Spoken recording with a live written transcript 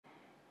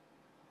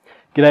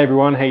G'day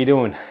everyone, how you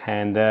doing?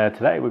 And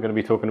today we're going to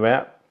be talking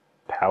about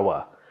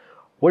power.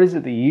 What is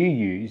it that you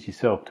use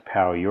yourself to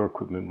power your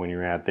equipment when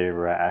you're out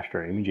there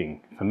astro imaging?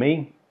 For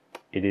me,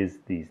 it is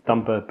these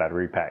thumper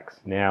battery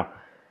packs. Now,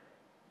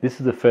 this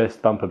is the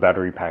first thumper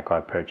battery pack I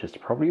purchased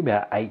probably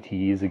about 8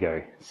 years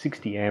ago.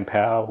 60 amp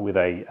hour with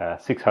a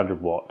 600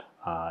 watt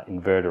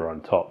inverter on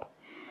top.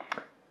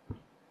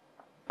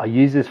 I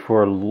use this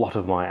for a lot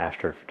of my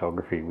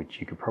astrophotography,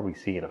 which you could probably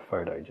see in a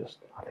photo.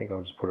 I think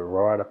I'll just put it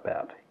right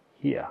about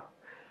here.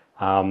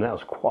 That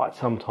was quite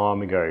some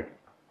time ago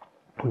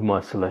with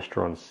my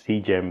Celestron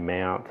CGEM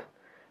mount,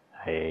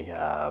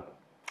 a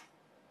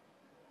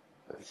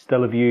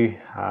Stellarvue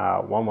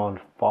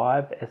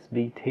 115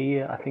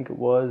 SVT, I think it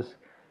was,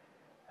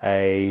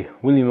 a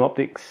William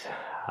Optics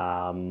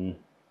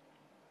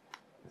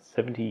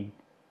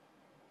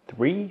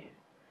 73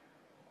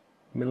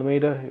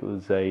 millimeter. It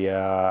was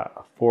a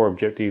 4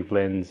 objective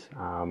lens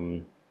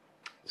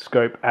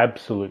scope,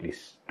 absolutely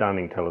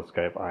stunning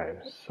telescope. I am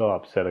so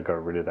upset I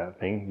got rid of that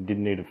thing. You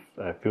didn't need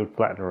a field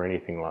flattener or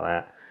anything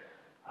like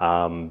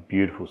that.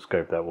 Beautiful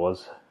scope that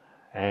was.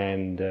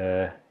 And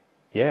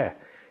yeah,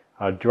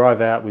 I'd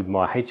drive out with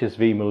my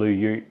HSV Maloo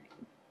ute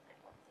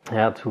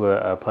out to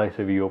a place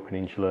over York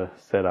Peninsula,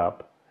 set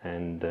up,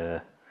 and yeah,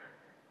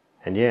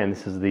 and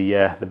this is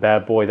the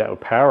bad boy that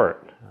would power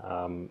it.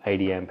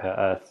 80 amp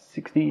hour,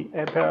 60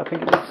 amp hour, I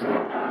think it is.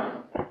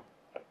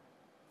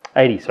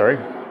 80, sorry.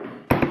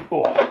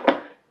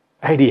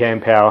 80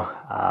 amp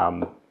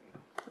hour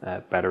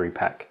battery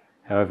pack.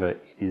 However,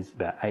 it is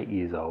about 8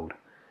 years old,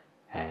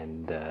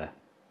 and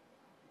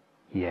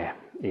yeah,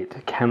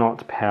 it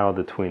cannot power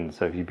the twins.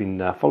 So if you've been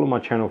following my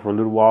channel for a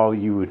little while,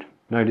 you would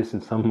notice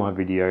in some of my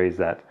videos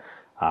that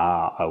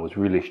I was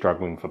really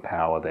struggling for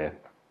power there,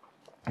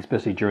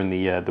 especially during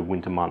the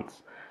winter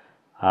months.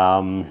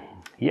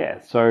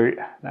 Yeah, so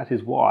that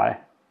is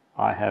why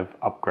I have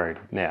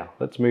upgraded. Now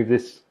let's move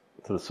this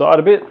to the side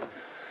a bit.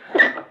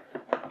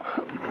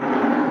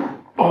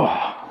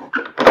 Oh,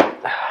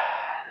 the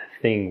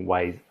thing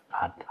weighs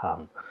a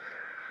ton.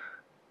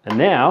 And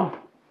now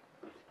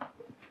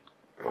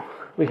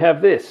we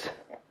have this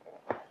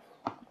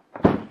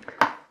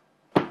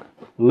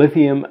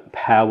lithium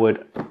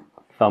powered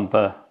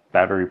thumper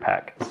battery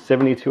pack,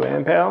 72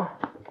 amp hour.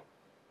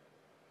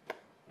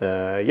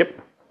 Yep,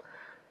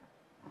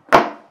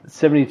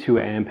 72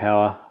 amp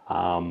hour.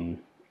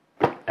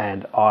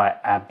 And I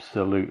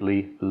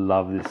absolutely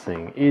love this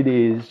thing. It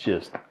is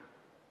just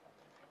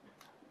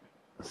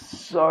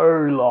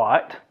so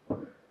light.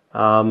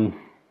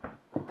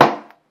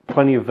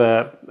 Plenty of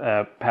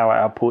power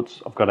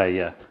outputs. I've got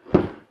a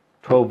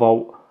 12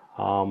 volt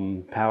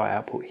power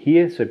output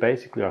here, so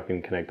basically I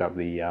can connect up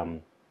the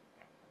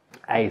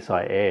ASI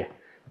Air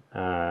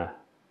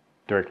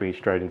directly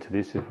straight into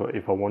this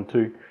if I want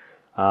to.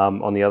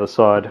 On the other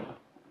side,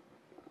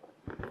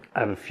 I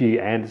have a few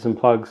Anderson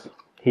plugs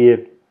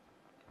here.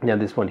 Now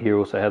this one here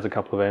also has a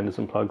couple of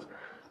Anderson plugs.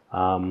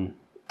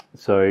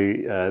 This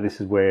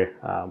is where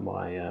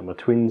my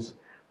twins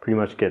pretty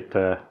much get,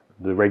 the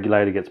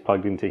regulator gets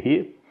plugged into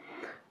here.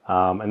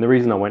 And the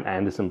reason I went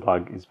Anderson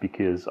plug is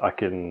because I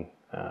can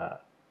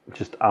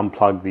just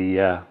unplug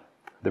the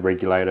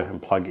regulator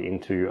and plug it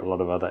into a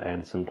lot of other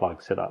Anderson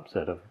plug setups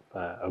that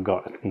I've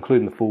got,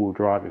 including the four-wheel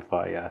drive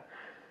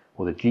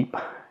or the Jeep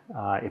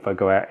if I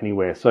go out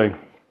anywhere. So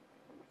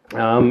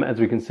as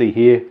we can see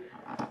here,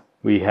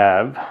 we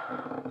have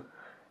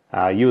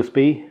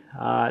USB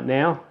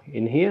now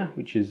in here,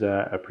 which is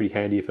pretty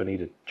handy if I need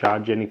to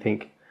charge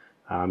anything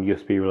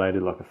USB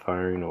related, like a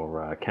phone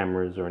or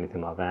cameras or anything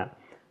like that.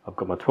 I've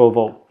got my 12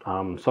 volt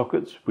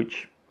sockets,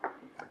 which I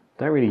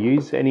don't really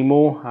use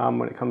anymore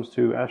when it comes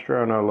to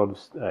astro. I know a lot of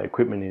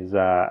equipment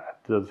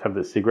does have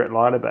the cigarette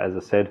lighter, but as I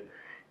said,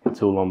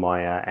 it's all on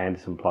my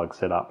Anderson plug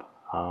setup,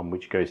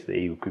 which goes to the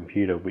Eagle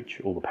computer,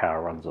 which all the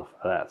power runs off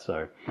of that.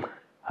 So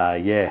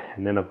yeah,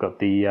 and then I've got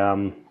the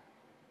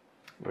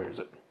where is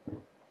it?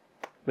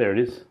 There it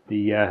is,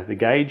 the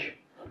gauge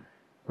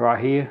right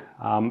here,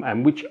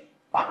 and which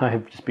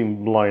I've just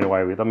been blown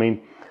away with. I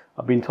mean,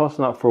 I've been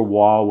tossing up for a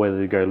while whether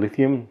to go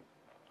lithium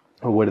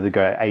or whether to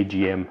go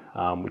AGM,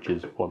 which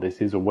is what this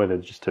is, or whether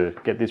just to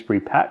get this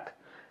repacked,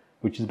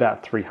 which is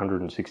about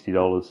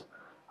 $360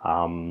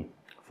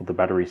 for the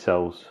battery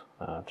cells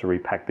to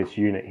repack this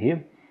unit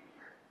here.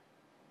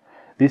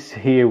 This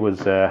here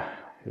was it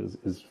was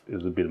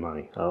a bit of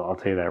money. I'll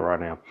tell you that right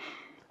now.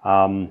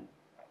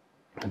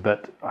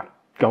 But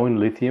going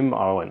lithium,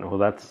 I went, well,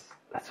 that's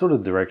sort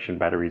of the direction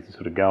batteries are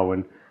sort of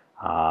going.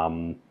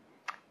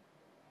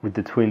 With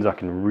the twins, I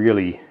can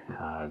really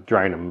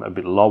drain them a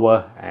bit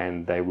lower,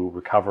 and they will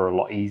recover a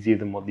lot easier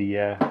than what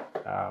the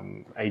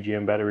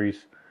AGM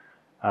batteries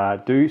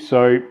do.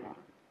 So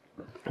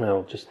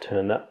I'll just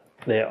turn that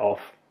there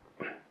off.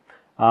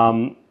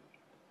 And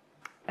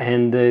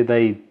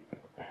they're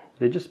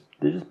just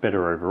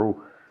better overall.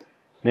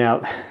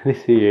 Now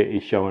this here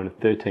is showing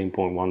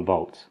 13.1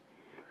 volts.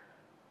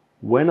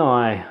 When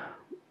I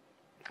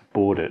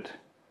bought it,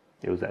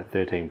 it was at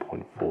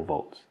 13.4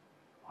 volts.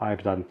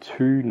 I've done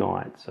 2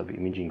 nights of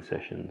imaging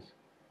sessions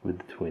with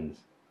the twins,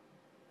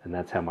 and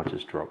that's how much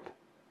it's dropped.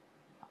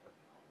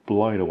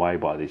 Blown away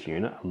by this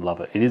unit. I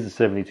love it. It is a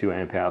 72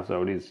 amp hour,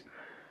 so it is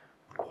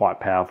quite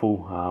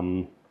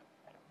powerful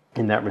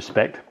in that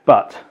respect,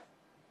 but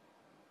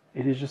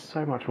it is just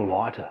so much more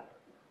lighter.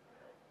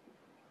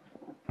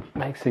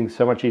 Makes things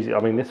so much easier.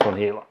 I mean, this one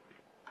here, like,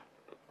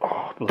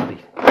 oh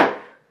bloody,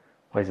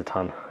 weighs a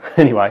ton.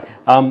 Anyway,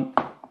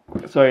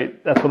 so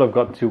that's what I've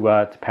got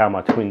to power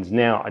my twins.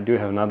 Now I do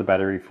have another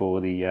battery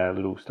for the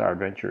little Star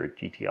Adventure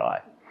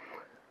GTI,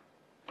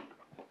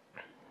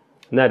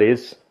 and that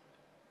is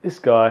this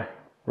guy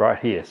right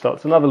here. So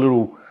it's another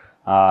little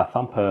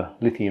Thumper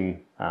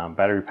lithium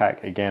battery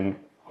pack. Again,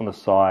 on the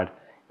side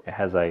it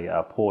has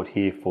a port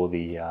here for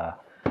the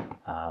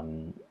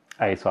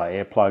ASI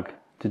air plug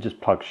to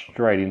just plug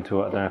straight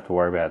into it. I don't have to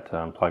worry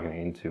about plugging it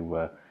into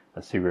a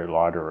cigarette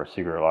lighter or a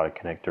cigarette lighter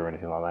connector or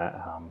anything like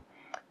that.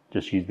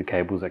 Just use the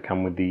cables that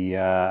come with the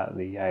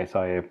ASI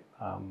air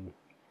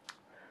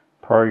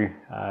Pro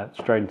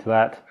straight into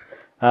that.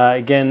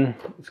 Again,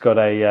 it's got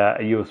a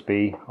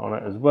USB on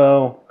it as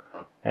well,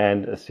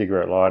 and a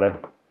cigarette lighter.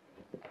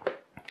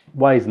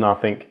 Weighs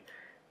nothing.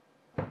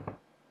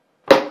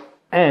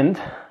 And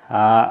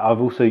I've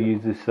also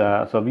used this,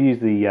 so I've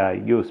used the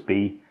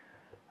USB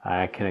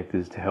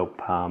connectors to help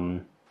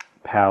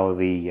power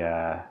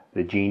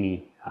the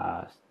Genie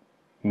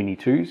Mini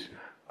 2s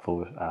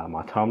for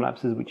my time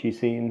lapses, which you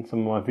see in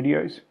some of my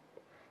videos.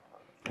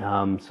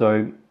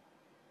 So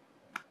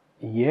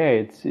yeah,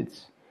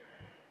 it's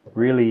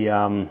really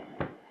I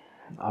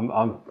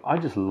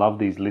just love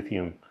these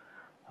lithium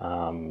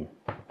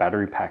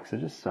battery packs. They're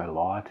just so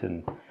light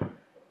and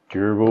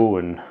durable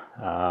and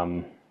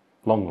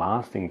long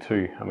lasting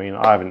too. I mean,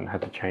 I haven't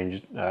had to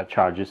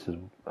charge this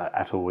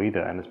at all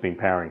either, and it's been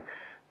powering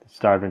the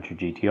Star Adventure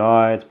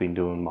GTI. It's been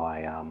doing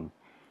my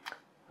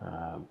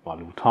my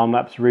little time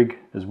lapse rig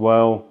as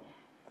well.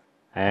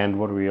 And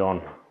what are we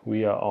on?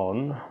 We are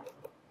on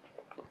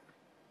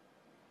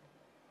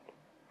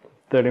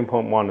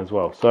 13.1 as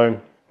well. So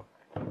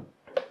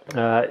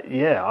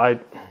yeah,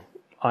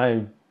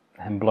 I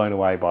am blown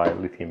away by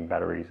lithium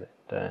batteries.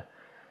 And,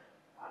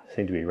 I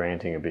seem to be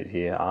ranting a bit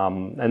here.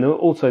 And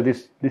also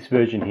this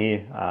version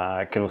here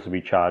can also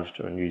be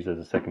charged and used as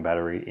a second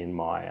battery in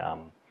my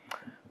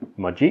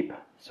my Jeep.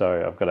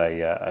 So I've got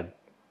a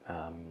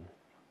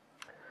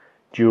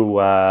dual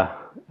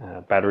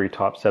battery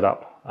type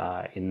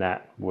setup in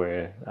that,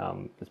 where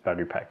this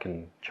battery pack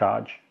can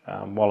charge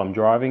while I'm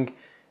driving,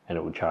 and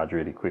it will charge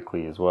really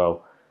quickly as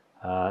well.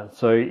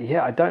 So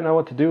yeah, I don't know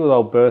what to do with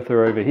old Bertha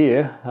over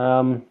here.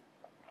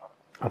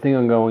 I think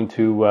I'm going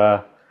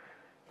to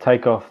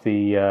take off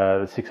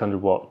the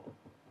 600 watt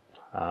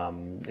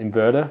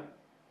inverter,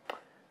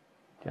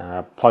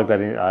 plug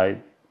that in. I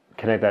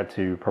connect that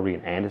to probably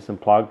an Anderson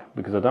plug,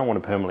 because I don't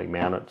want to permanently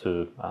mount it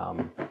to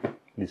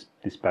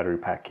this battery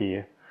pack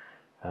here.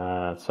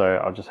 So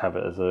I'll just have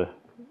it as a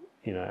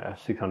a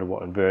 600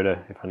 watt inverter.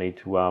 If I need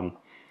to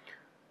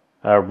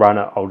run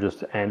it, I'll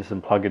just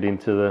Anderson plug it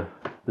into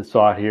the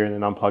side here and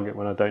then unplug it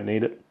when I don't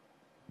need it.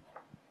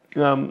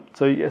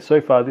 So yeah,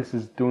 so far this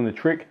is doing the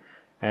trick,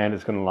 and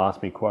it's going to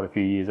last me quite a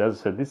few years. As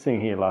I said, this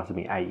thing here lasted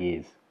me 8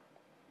 years.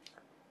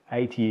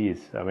 8 years.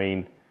 I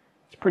mean,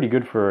 it's pretty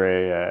good for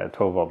a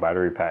 12 volt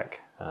battery pack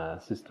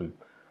system.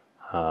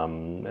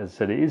 As I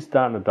said, it is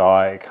starting to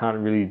die. It can't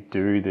really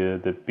do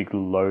the big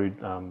load,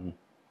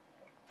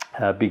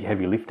 big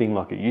heavy lifting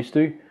like it used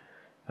to.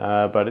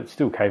 But it's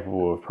still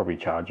capable of probably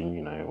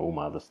charging, all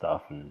my other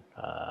stuff, and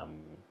I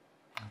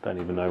don't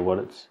even know what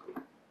it's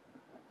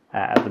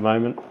at the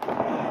moment.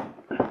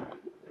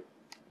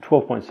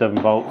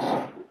 12.7 volts.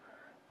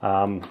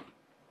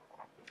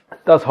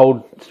 It does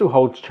still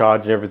holds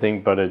charge and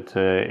everything, but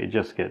it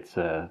just gets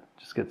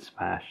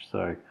smashed.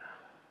 So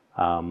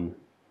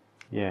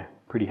yeah,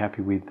 pretty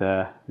happy with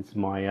this is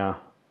my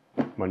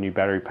my new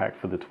battery pack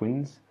for the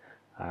twins,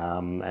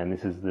 and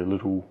this is the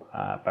little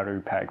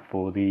battery pack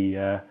for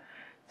the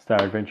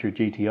Star Adventure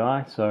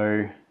GTI.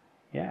 So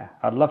yeah,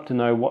 I'd love to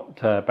know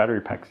what battery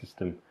pack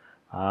system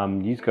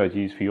you guys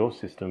use for your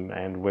system,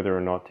 and whether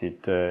or not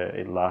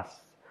it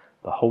lasts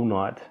the whole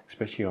night,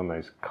 especially on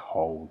those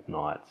cold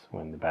nights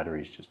when the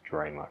batteries just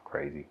drain like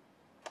crazy.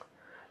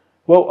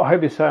 Well, I hope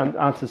this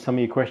answers some of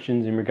your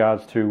questions in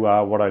regards to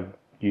what I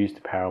use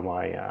to power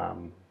my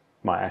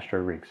my Astro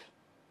rigs.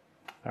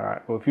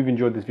 Alright, well, if you've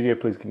enjoyed this video,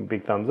 please give me a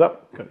big thumbs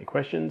up. Got any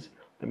questions,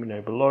 let me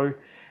know below.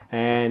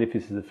 And if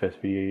this is the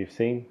first video you've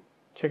seen,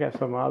 check out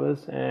some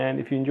others. And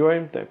if you enjoy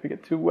them, don't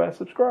forget to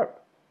subscribe.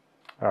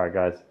 Alright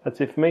guys, that's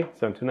it for me.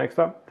 So until next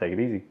time, take it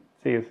easy.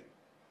 See you.